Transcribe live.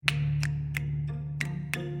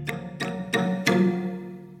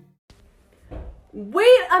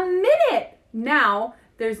Now,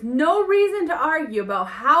 there's no reason to argue about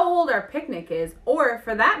how old our picnic is, or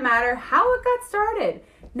for that matter, how it got started.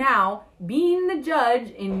 Now, being the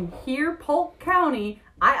judge in here, Polk County,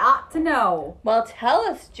 I ought to know. Well, tell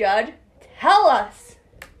us, Judge. Tell us.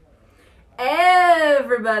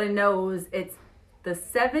 Everybody knows it's the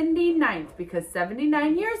 79th because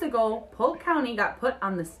 79 years ago, Polk County got put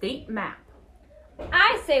on the state map.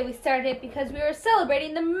 I say we started it because we were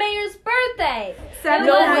celebrating the mayor's birthday. No.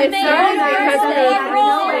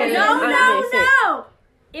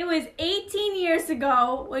 It was 18 years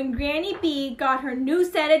ago when Granny B got her new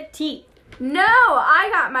set of teeth. No, I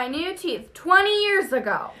got my new teeth 20 years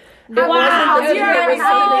ago. Wow, It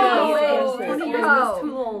you're 20 years was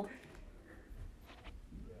too old.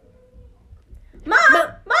 Mom!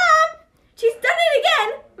 She's done it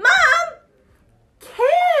again! Mom!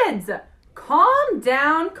 Kids, calm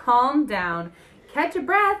down. Catch a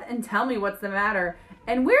breath and tell me what's the matter.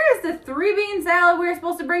 And where is the 3-bean salad we were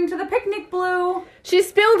supposed to bring to the picnic, Blue? She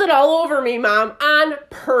spilled it all over me, Mom, on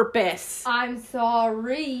purpose. I'm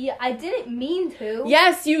sorry. I didn't mean to.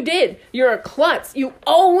 Yes, you did. You're a klutz. You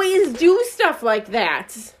always do stuff like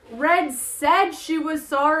that. Red said she was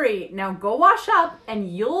sorry. Now go wash up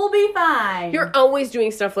and you'll be fine. You're always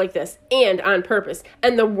doing stuff like this, and on purpose.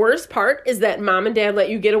 And the worst part is that Mom and Dad let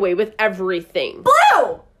you get away with everything.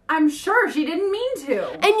 Blue! I'm sure she didn't mean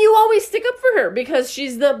to. And you always stick up for her because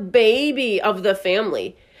she's the baby of the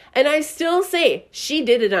family. And I still say she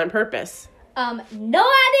did it on purpose. No,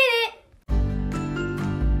 I didn't.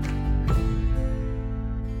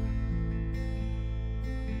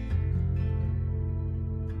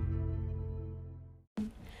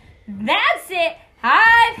 That's it.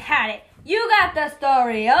 I've had it. You got the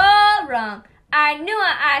story all wrong. I knew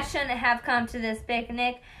I shouldn't have come to this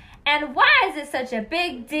picnic. And why is it such a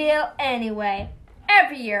big deal anyway?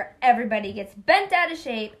 Every year, everybody gets bent out of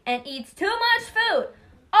shape and eats too much food.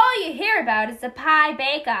 All you hear about is the pie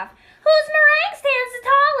bake-off. Whose meringue stands the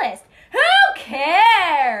tallest? Who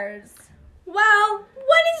cares? Well,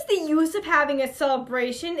 what is the use of having a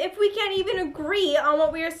celebration if we can't even agree on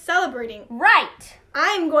what we are celebrating? Right.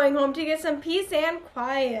 I'm going home to get some peace and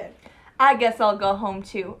quiet. I guess I'll go home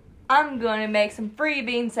too. I'm going to make some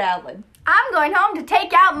 3-bean salad. I'm going home to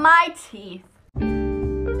take out my teeth.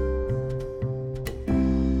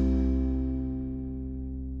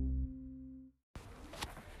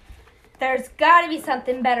 There's got to be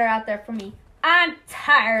something better out there for me. I'm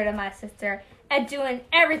tired of my sister and doing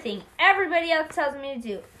everything everybody else tells me to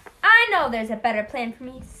do. I know there's a better plan for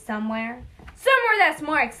me somewhere. Somewhere that's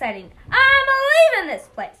more exciting. I'm leaving this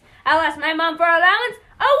place. I'll ask my mom for allowance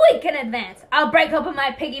a week in advance. I'll break open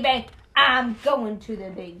my piggy bank. I'm going to the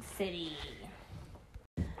big city.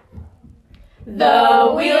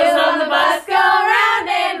 The wheels on the bus go round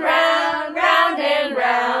and round, round and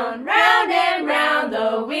round, round and round.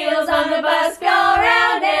 The wheels on the bus go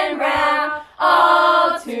round and round,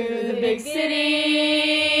 all to the big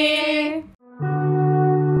city.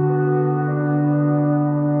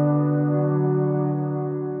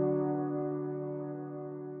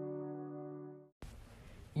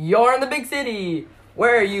 You're in the big city,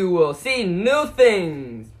 where you will see new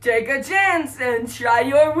things. Take a chance and try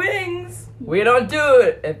your wings. We don't do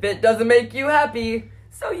it if it doesn't make you happy.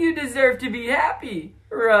 So you deserve to be happy,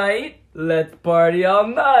 right? Let's party all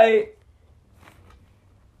night.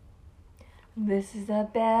 This is a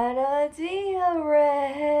bad idea,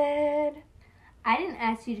 Red. I didn't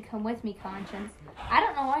ask you to come with me, Conscience. I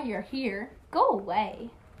don't know why you're here. Go away.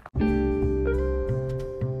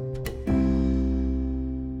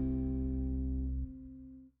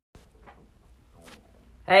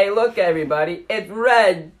 Hey, look everybody, it's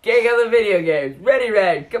Red, king of the video games. Ready,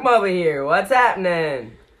 Red, come over here. What's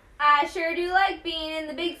happening? I sure do like being in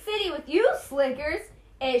the big city with you, Slickers.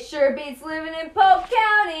 It sure beats living in Polk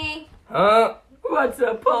County. Huh? What's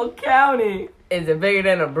a Polk County? Is it bigger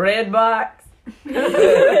than a bread box? Yeah,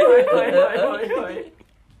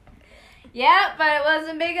 but it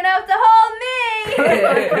wasn't big enough to hold me.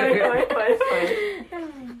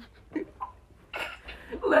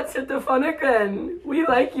 Let's hit the fun again. We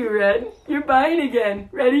like you, Red. You're buying again.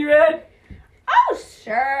 Ready, Red? Oh,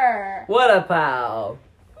 sure. What a pal.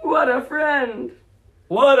 What a friend.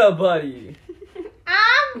 What a buddy.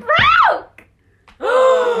 I'm broke.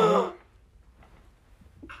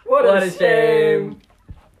 What a shame.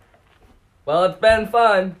 Well, it's been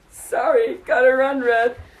fun. Sorry, gotta run,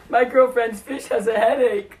 Red. My girlfriend's fish has a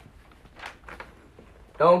headache.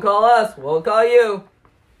 Don't call us, we'll call you.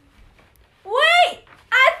 Wait!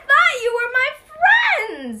 I thought you were my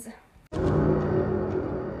friends!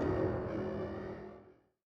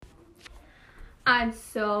 I'm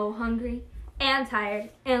so hungry and tired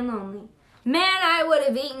and lonely. Man, I would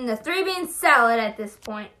have eaten the 3-bean salad at this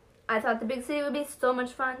point. I thought the big city would be so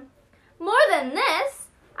much fun. More than this,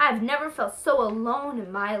 I've never felt so alone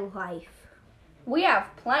in my life. We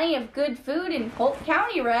have plenty of good food in Polk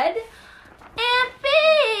County, Red. Aunt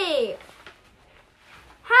Bee!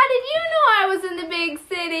 How did you know I was in the big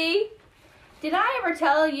city? Did I ever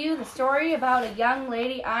tell you the story about a young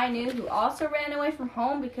lady I knew who also ran away from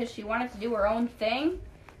home because she wanted to do her own thing?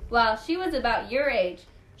 Well, she was about your age.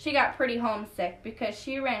 She got pretty homesick because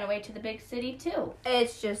she ran away to the big city too.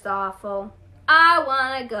 It's just awful. I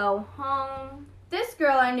want to go home. This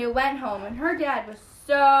girl I knew went home and her dad was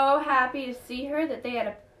so happy to see her that they had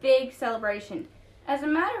a big celebration. As a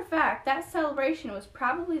matter of fact, that celebration was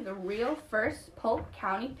probably the real first Polk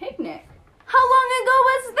County picnic. How long ago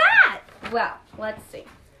was that? Well, let's see.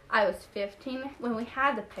 I was 15 when we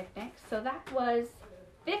had the picnic, so that was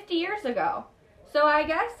 50 years ago. So I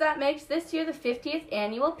guess that makes this year the 50th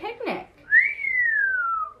annual picnic.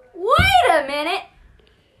 Wait a minute.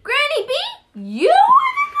 Granny Bee, you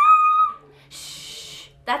wanna go? Shh,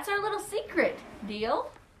 that's our little secret.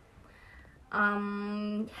 Deal?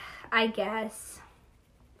 I guess.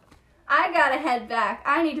 I gotta head back.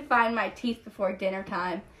 I need to find my teeth before dinner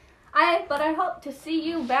time. But I hope to see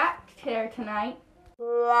you back there tonight.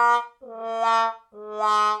 Oh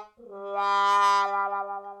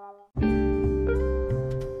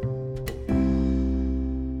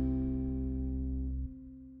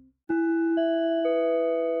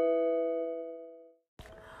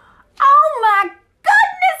my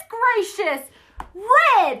goodness gracious!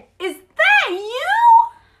 Red, is that you?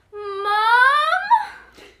 Mom?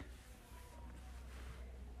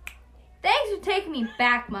 Thanks for taking me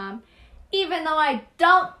back, Mom. Even though I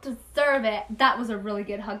don't deserve it. That was a really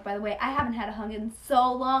good hug, by the way. I haven't had a hug in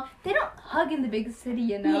so long. They don't hug in the big city,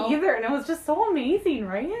 you know. Me either, and it was just so amazing,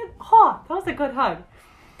 right? Oh, that was a good hug.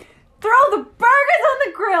 Throw the burgers on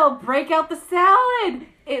the grill, break out the salad.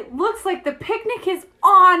 It looks like the picnic is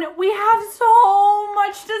on. We have so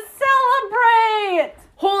much to celebrate.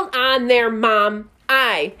 Hold on there, Mom.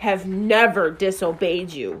 I have never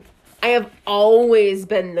disobeyed you. I have always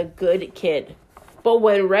been the good kid. But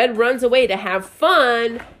when Red runs away to have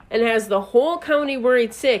fun and has the whole county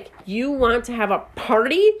worried sick, you want to have a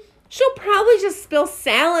party? She'll probably just spill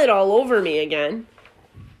salad all over me again.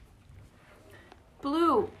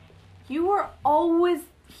 Blue, you are always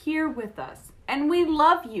here with us, and we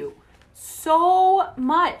love you so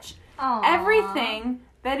much. Aww. Everything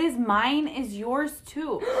that is mine is yours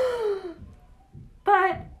too.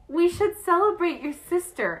 But we should celebrate your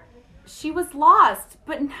sister. She was lost,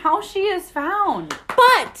 but now she is found.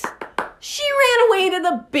 But she ran away to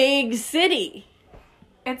the big city.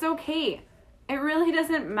 It's okay. It really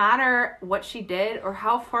doesn't matter what she did or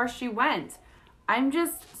how far she went. I'm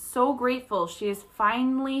just so grateful she is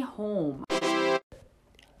finally home.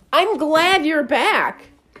 I'm glad you're back.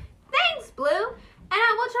 Thanks, Blue. And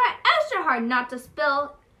I will try extra hard not to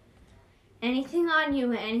spill anything on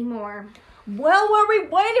you anymore. Well, what are we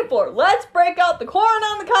waiting for? Let's break out the corn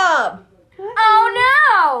on the cob.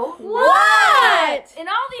 Oh no! What? In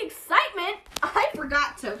all the excitement, I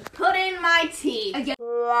forgot to put in my tea.